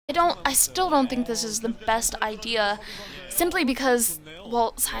I still don't think this is the best idea, simply because,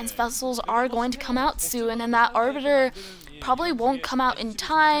 well, science vessels are going to come out soon, and that Arbiter probably won't come out in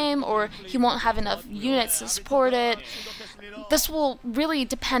time, or he won't have enough units to support it. This will really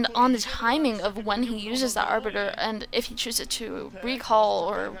depend on the timing of when he uses that Arbiter, and if he chooses to recall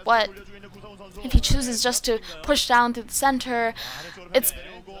or what. If he chooses just to push down through the center, it's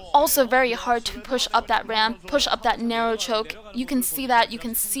also very hard to push up that ramp, push up that narrow choke. You can see that. You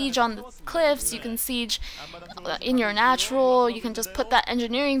can siege on the cliffs, you can siege in your natural, you can just put that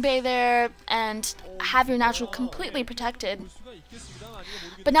engineering bay there and have your natural completely protected.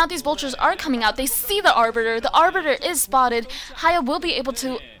 But now these vultures are coming out. They see the Arbiter is spotted. HiyA will be able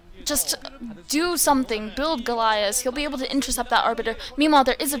to just do something, build Goliath. He'll be able to intercept that Arbiter. Meanwhile,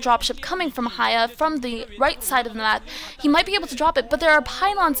 there is a dropship coming from HiyA from the right side of the map. He might be able to drop it, but there are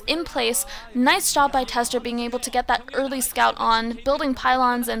pylons in place. Nice job by Tester being able to get that early scout on. Building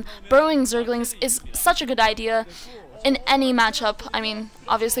pylons and burrowing Zerglings is such a good idea in any matchup, I mean,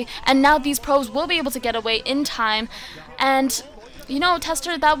 obviously. And now these probes will be able to get away in time, and you know,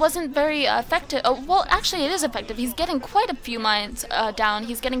 Tester, that wasn't very effective. Oh, well, actually, it is effective. He's getting quite a few mines down.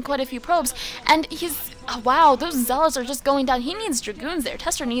 He's getting quite a few probes. And he's... wow, those Zealots are just going down. He needs Dragoons there.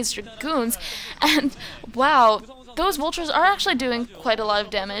 Tester needs Dragoons. And, wow, those Vultures are actually doing quite a lot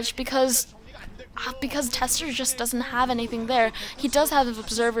of damage because Tester just doesn't have anything there. He does have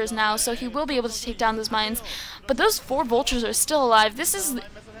Observers now, so he will be able to take down those mines. But those 4 Vultures are still alive. This is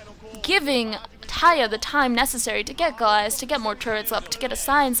giving HiyA the time necessary to get Goliath, to get more turrets up, to get a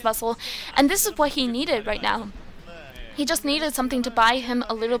science vessel, and this is what he needed right now. He just needed something to buy him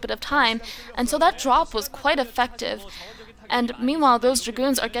a little bit of time, and so that drop was quite effective. And meanwhile, those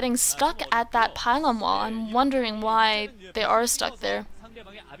Dragoons are getting stuck at that pylon wall. I'm wondering why they are stuck there.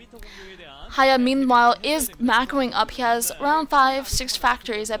 HiyA, meanwhile, is macroing up. He has around 5-6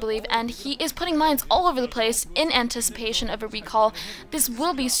 factories, I believe, and he is putting mines all over the place in anticipation of a recall. This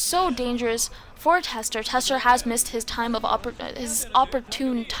will be so dangerous for Tester. Tester has missed his time of his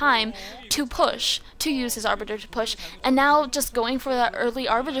opportune time to push, to use his Arbiter to push, and now just going for that early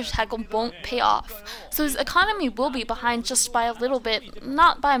Arbiter tackle won't pay off. So his economy will be behind just by a little bit,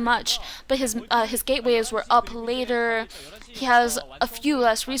 not by much, but his gateways were up later. He has a few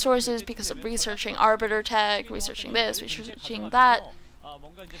less resources because of researching Arbiter tech, researching this, researching that.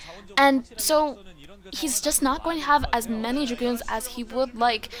 And so he's just not going to have as many Dragoons as he would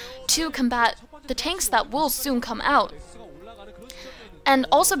like to combat the tanks that will soon come out. And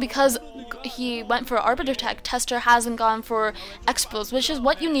also because he went for Arbiter tech, Tester hasn't gone for Expos, which is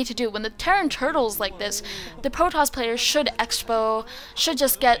what you need to do. When the Terran turtles like this, the Protoss players should Expo, should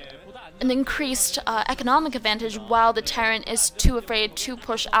just get an increased economic advantage while the Terran is too afraid to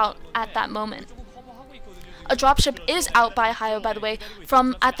push out at that moment. A dropship is out by HiyA, by the way,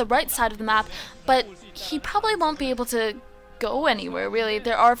 from at the right side of the map, but he probably won't be able to go anywhere, really.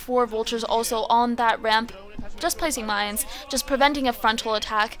 There are 4 Vultures also on that ramp, just placing mines, just preventing a frontal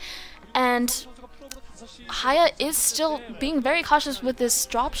attack, and HiyA is still being very cautious with this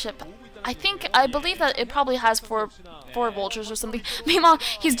dropship. I believe that it probably has four Vultures or something. Meanwhile,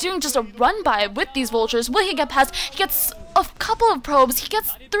 he's doing just a run-by with these Vultures. Will he get past? He gets a couple of probes. He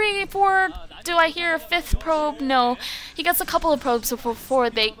gets 3, 4... Do I hear a 5th probe? No. He gets a couple of probes before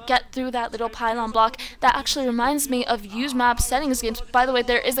they get through that little pylon block. That actually reminds me of use map settings games. By the way,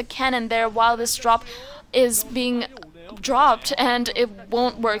 there is a cannon there while this drop is being dropped, and it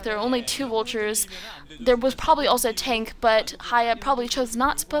won't work. There are only 2 Vultures. There was probably also a tank, but HiyA probably chose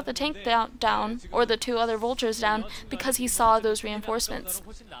not to put the tank down, or the 2 other Vultures down, because he saw those reinforcements.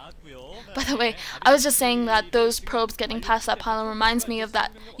 By the way, I was just saying that those probes getting past that pylon reminds me of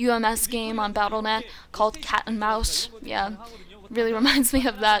that UMS game on Battle.net called Cat and Mouse. Yeah, really reminds me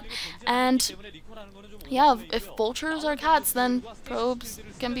of that. And yeah, if Vultures are cats, then probes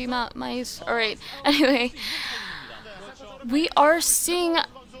can be mice. Alright, anyway, we are seeing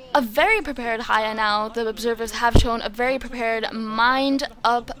a very prepared HiyA now. The observers have shown a very prepared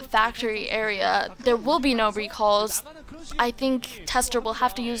mined-up factory area. There will be no recalls. I think Tester will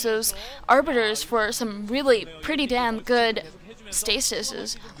have to use those Arbiters for some really pretty damn good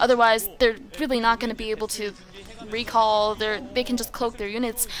stasises. Otherwise, they're really not going to be able to recall. They can just cloak their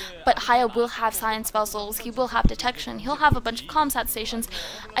units. But HiyA will have science vessels. He will have detection. He'll have a bunch of comsat stations.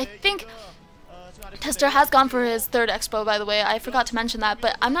 I think Tester has gone for his 3rd expo, by the way. I forgot to mention that,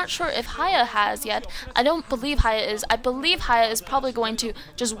 but I'm not sure if HiyA has yet. I don't believe HiyA is. I believe HiyA is probably going to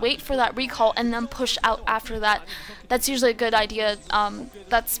just wait for that recall and then push out after that. That's usually a good idea.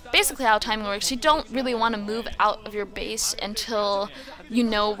 That's basically how timing works. You don't really want to move out of your base until you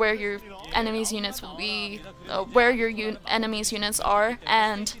know where your enemy's units will be, where your enemy's units are,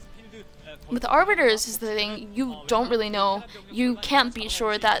 and with arbiters is the thing, you don't really know. You can't be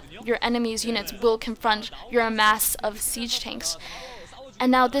sure that your enemy's units will confront your mass of siege tanks.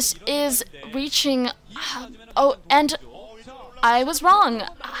 And now this is reaching, oh, and I was wrong.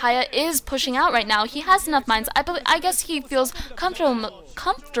 HiyA is pushing out right now. He has enough mines. I guess he feels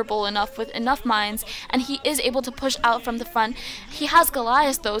comfortable enough with enough mines, and he is able to push out from the front. He has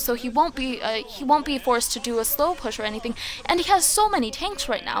Goliath though, so he won't be forced to do a slow push or anything. And he has so many tanks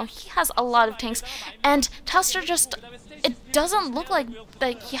right now. He has a lot of tanks, and Tester just, it doesn't look like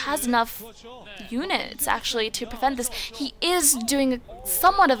he has enough units actually to prevent this. He is doing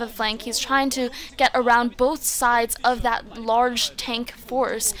somewhat of a flank. He's trying to get around both sides of that large tank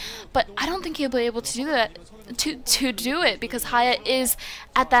force, but I don't think he'll be able to do that. To do it, because HiyA is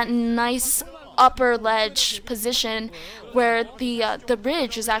at that nice upper ledge position where the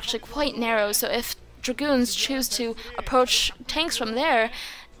ridge is actually quite narrow, so if Dragoons choose to approach tanks from there,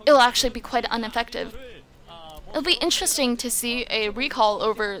 it'll actually be quite ineffective. It'll be interesting to see a recall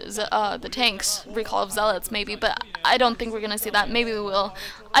over the tanks, recall of Zealots maybe, but I don't think we're gonna see that. Maybe we will.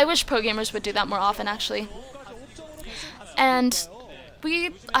 I wish pro gamers would do that more often actually. And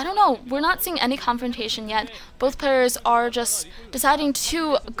I don't know, we're not seeing any confrontation yet. Both players are just deciding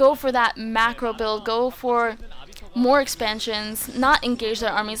to go for that macro build, go for more expansions, not engage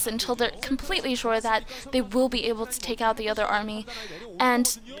their armies until they're completely sure that they will be able to take out the other army.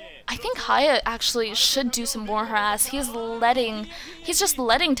 And I think HiyA actually should do some more harass. He's just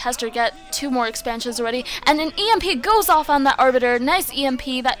letting Tester get 2 more expansions already, and an EMP goes off on that Arbiter. Nice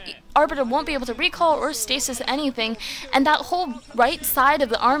EMP. That Arbiter won't be able to recall or stasis anything, and that whole right side of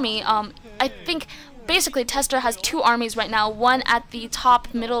the army, I think basically Tester has 2 armies right now, one at the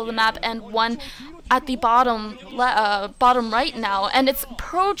top middle of the map and one at the bottom right now, and it's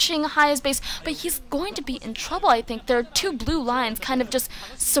approaching HiyA's base, but he's going to be in trouble, I think. There are 2 blue lines kind of just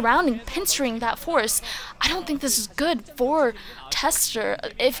surrounding, pinstering that force. I don't think this is good for Tester.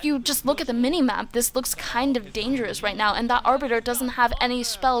 If you just look at the mini-map, this looks kind of dangerous right now, and that Arbiter doesn't have any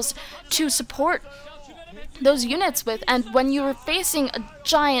spells to support those units with, and when you're facing a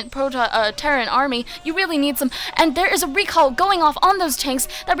giant Terran army, you really need some, and there is a recall going off on those tanks.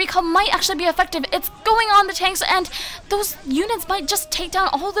 That recall might actually be effective. It's going on the tanks, and those units might just take down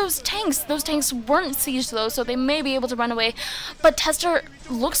all those tanks. Those tanks weren't sieged though, so they may be able to run away, but Tester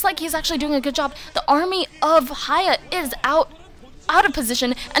looks like he's actually doing a good job. The army of HiyA is out of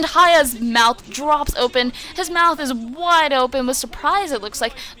position, and HiyA's mouth drops open. His mouth is wide open with surprise, it looks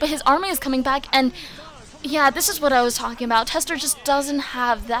like, but his army is coming back, and yeah, this is what I was talking about. Tester just doesn't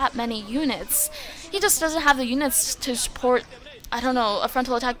have that many units. He just doesn't have the units to support, I don't know, a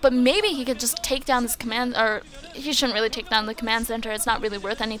frontal attack, but maybe he could just take down this command, or he shouldn't really take down the command center. It's not really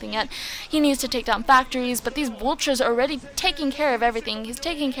worth anything yet. He needs to take down factories, but these vultures are already taking care of everything. He's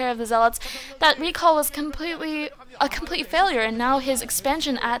taking care of the zealots. That recall was a complete failure, and now his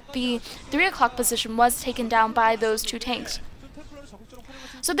expansion at the 3 o'clock position was taken down by those 2 tanks.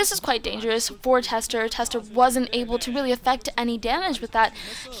 So this is quite dangerous for Tester. Tester wasn't able to really affect any damage with that.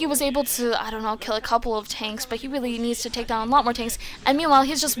 He was able to, I don't know, kill a couple of tanks, but he really needs to take down a lot more tanks. And meanwhile,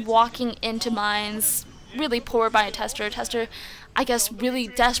 he's just walking into mines. Really poor by Tester. Tester, I guess, really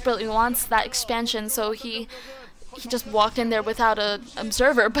desperately wants that expansion, so he just walked in there without an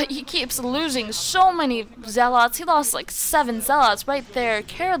observer, but he keeps losing so many zealots. He lost like 7 zealots right there,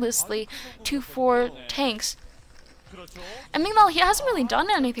 carelessly, to 4 tanks. And meanwhile, he hasn't really done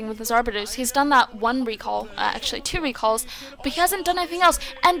anything with his arbiters. He's done that 1 recall, actually 2 recalls, but he hasn't done anything else.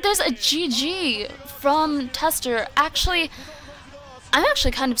 And there's a GG from Tester. Actually, I'm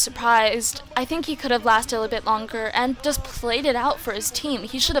actually kind of surprised. I think he could have lasted a bit longer and just played it out for his team.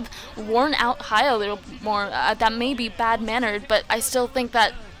 He should have worn out HiyA a little more. That may be bad-mannered, but I still think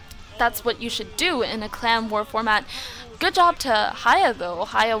that that's what you should do in a clan war format. Good job to HiyA though.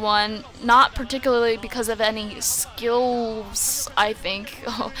 HiyA won, not particularly because of any skills, I think.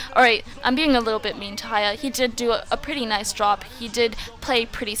 Alright, I'm being a little bit mean to HiyA. He did do a pretty nice drop. He did play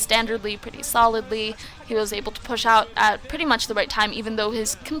pretty standardly, pretty solidly. He was able to push out at pretty much the right time, even though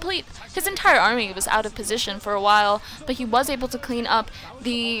his entire army was out of position for a while, but he was able to clean up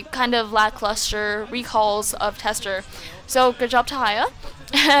the kind of lackluster recalls of Tester. So good job to HiyA,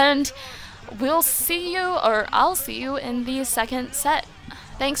 and we'll see you, or I'll see you in the second set.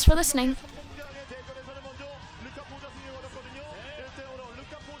 Thanks for listening.